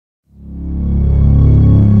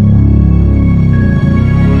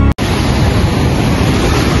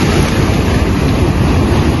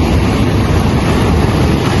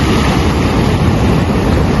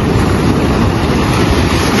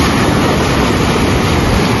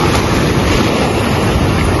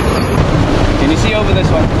you see over this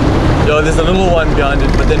one? Yo, there's a little one behind it,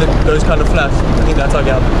 but then it goes kind of flat. I think that's our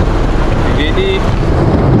gap. Ready?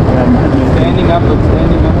 Standing up, look,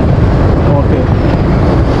 standing up. Okay.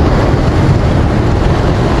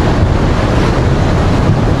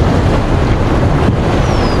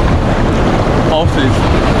 Half fish.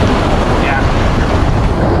 Yeah.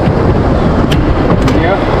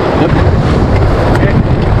 Yeah. Yep. Okay.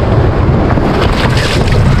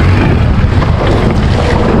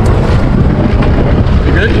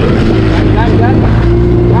 You good? Done.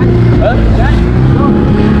 Huh? Done. Go.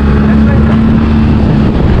 That's right.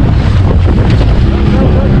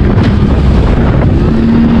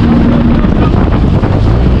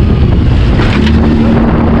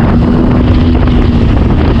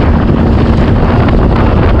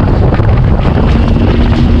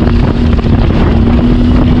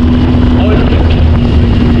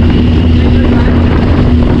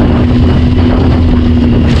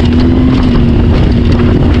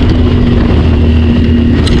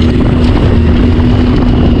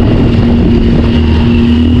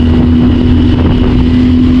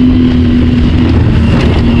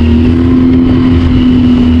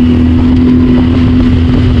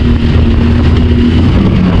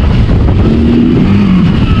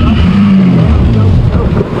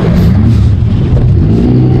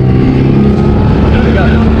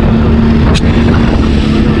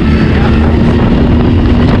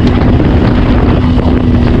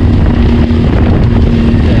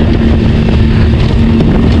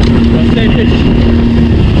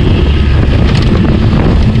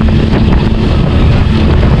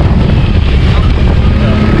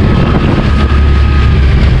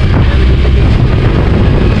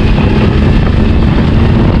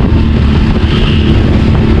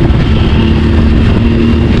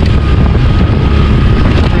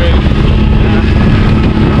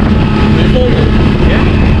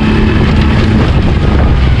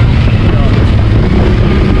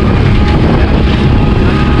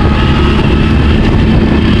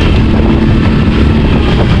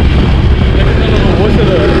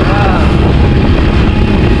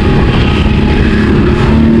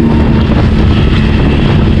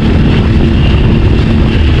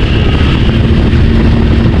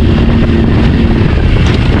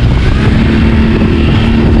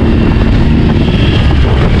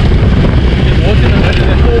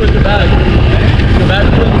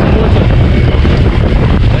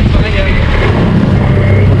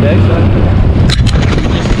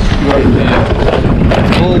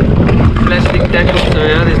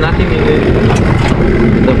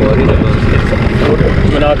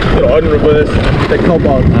 On reverse, they cop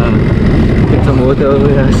out. Get some water over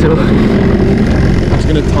here, so. Just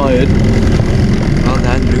gonna tie it. Well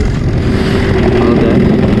done, Drew. Well done.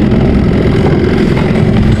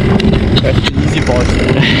 That's the easy part.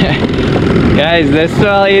 Guys, this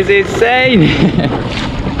swell is insane.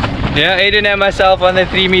 Yeah, Aiden and myself on the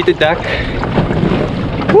 3-meter duck.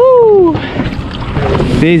 Woo!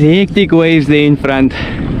 There's hectic waves there in front.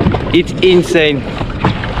 It's insane.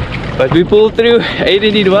 But we pulled through.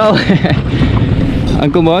 Aiden did well.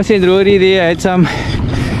 Uncle Marcy and Rory there had some.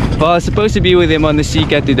 Well, I was supposed to be with them on the Sea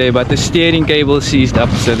Cat today, but the steering cable seized up,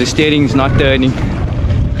 so the steering's not turning.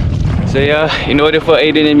 So yeah, in order for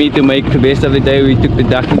Aiden and me to make the best of the day, we took the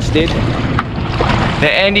duck instead. The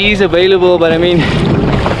Andy is available, but I mean,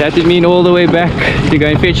 that would mean all the way back to go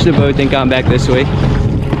and fetch the boat and come back this way.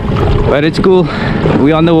 But it's cool.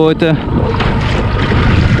 We're on the water.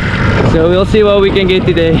 So we'll see what we can get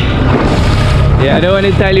today. Yeah, I don't want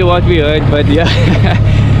to tell you what we heard, but yeah.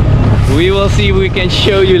 We will see if we can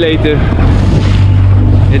show you later.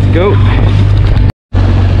 Let's go.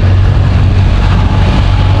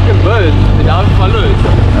 Birds, they dive for lures.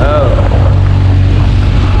 Oh.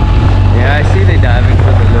 Yeah, I see they diving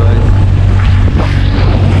for the lures.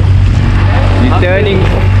 You're turning.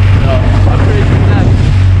 I'm pretty sad.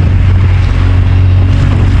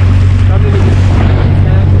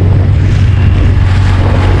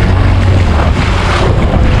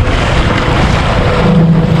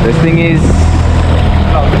 This thing is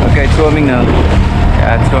okay, it's swimming now.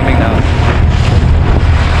 Yeah, it's swimming now.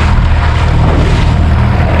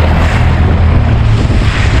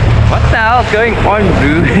 What the hell's going on,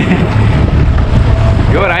 Drew?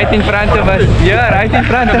 You're right in front of us. Yeah, right in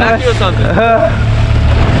front of us.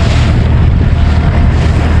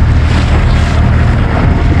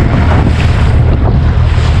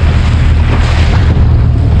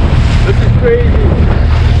 This is crazy.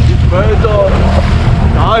 These birds are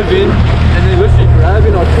diving and they're literally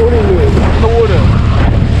grabbing our trolling lures in the water.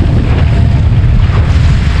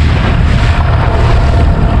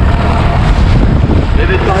 Then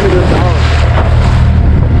they're trying to go down.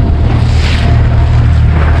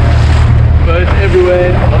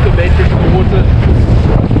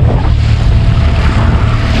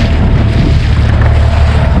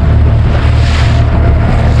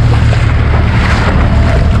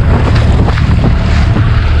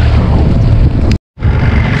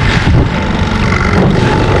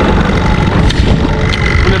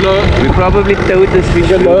 probably towed this fish.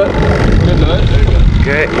 Good load. Good load. There you go.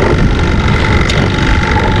 Okay.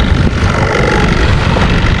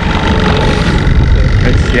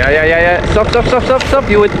 Yeah. Stop.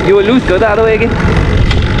 You were loose. Go the other way again.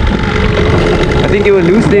 I think you were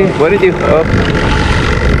loose there. What did you? Oh.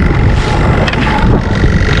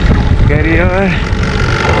 Carry on.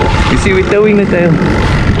 You see we're towing the tail.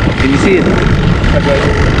 Can you see it? Okay.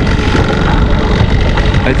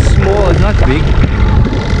 It's small, it's not big.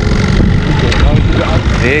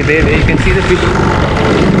 There, you can see the fish.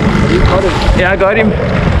 You got him. Yeah, I got him.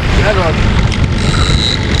 Yeah, Rod.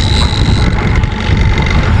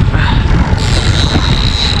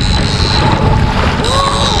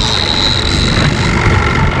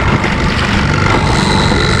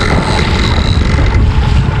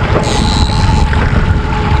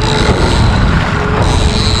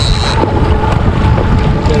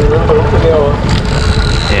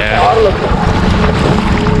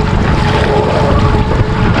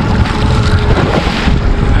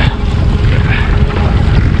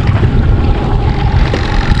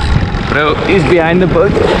 Bro, he's behind the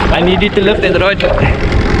boat. I need you to lift it, Rod.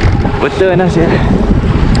 With Tuna, yeah.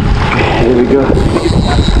 Here we go.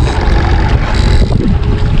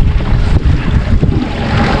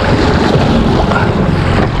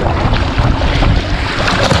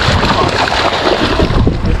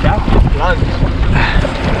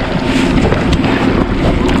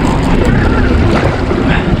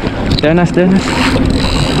 Tunas.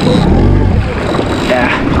 Yeah.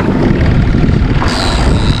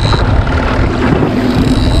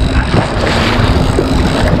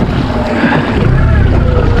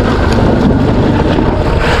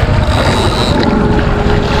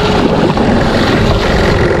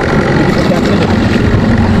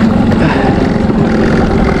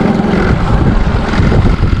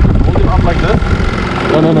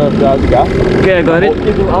 No, the gap. Okay, I got it.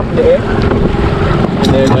 Keep him up in the air.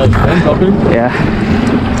 And then drop him. Yeah.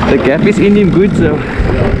 The gap is in him good, so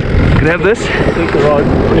grab this. Take the rod.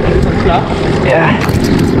 If you can snap. Yeah.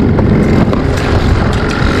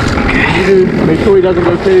 Okay. Make sure he doesn't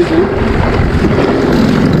go crazy.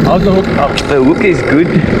 How's the hook up? The hook is good.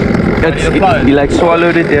 He like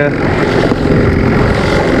swallowed it, yeah.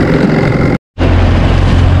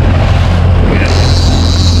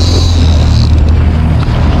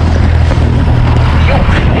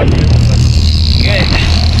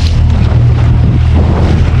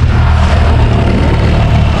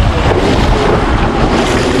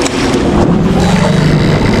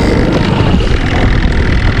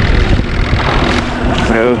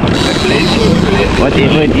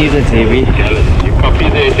 Whatever it is, it's heavy. You copy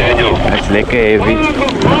there, Daniel. It's lekker heavy.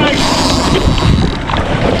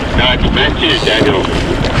 No, it's Matthew, Daniel.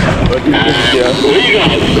 Where you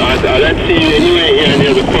guys? I don't see you anywhere here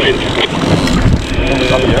near the point.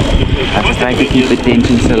 I'm just trying to keep the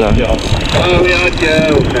tension so long. Oh, we're out here.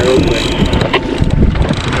 Okay.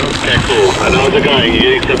 Okay, cool. And how's it going? You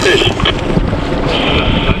getting some fish?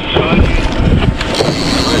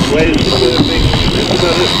 Nice waves for the thing.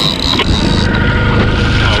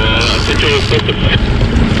 I thought you were supposed to fight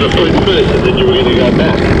the point first and then you were going to go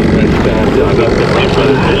back. I got the deep for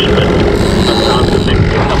the fish, but sometimes the thing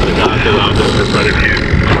can come to the guys around us in front of you.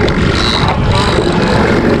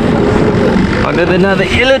 On with another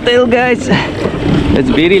yellowtail, guys. It's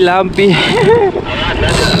very lumpy. Alright,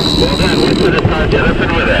 that's it. Well done. Let's put it on the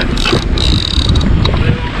elephant with that.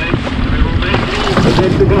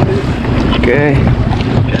 Okay.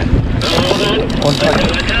 Well done. One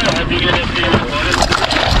second. I hope you get it to you.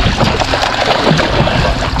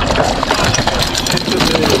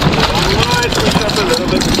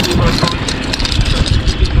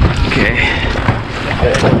 Okay.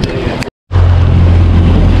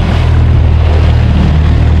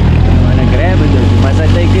 Wanna grab it or must I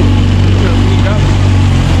take it?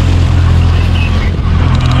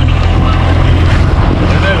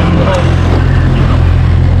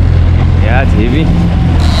 Yeah, it's heavy.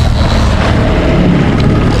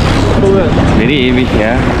 It's very heavy,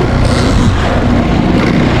 yeah.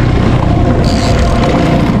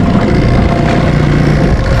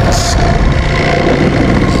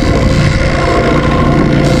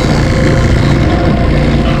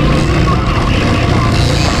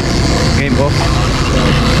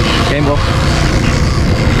 Game off.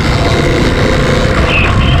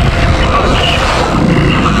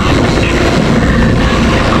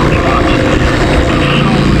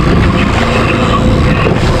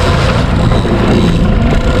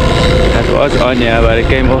 That was on, yeah, but it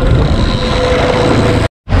came off.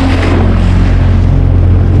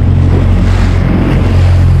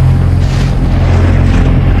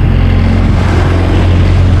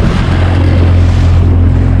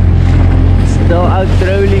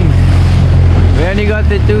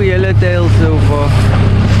 so far.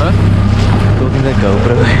 Huh? Talking the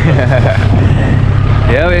GoPro.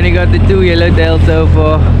 Yeah, we only got the 2 yellowtail so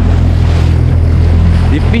far.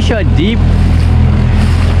 The fish are deep.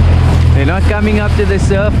 They're not coming up to the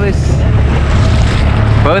surface.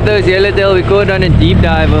 Both those yellowtail we caught on a deep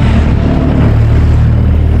diver.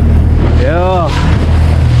 Yeah.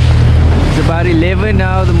 It's about 11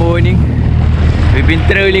 now in the morning. We've been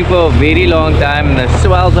trolling for a very long time and the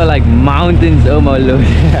swells are like mountains, oh my lord.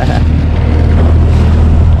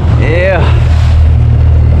 Yeah.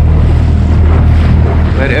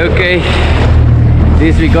 But okay, at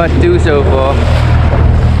least we got 2 so far.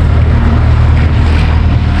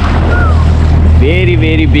 Very,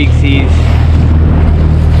 very big seas.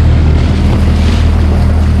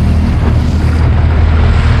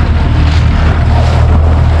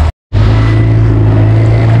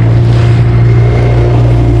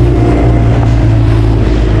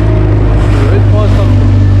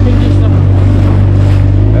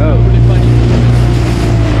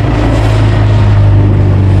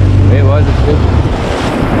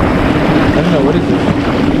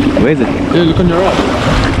 Where is it? Yeah, look on your right.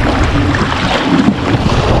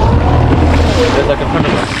 There's like a front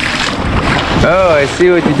of us. Oh, I see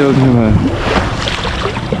what you're talking about.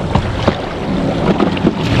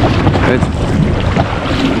 It's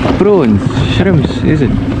prawns, shrimps, is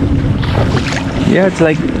it? Yeah, it's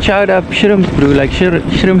like charred up shrimps, bro, like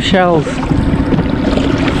shrimp shells.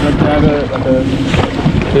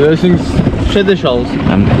 Yeah, those things shed their shells.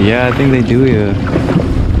 Yeah, I think they do, yeah.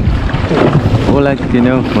 Or like, you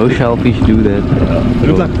know, most shellfish do that. They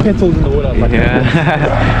look like petals in the water. Like yeah.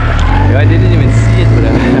 Yeah, I didn't even see it, bro.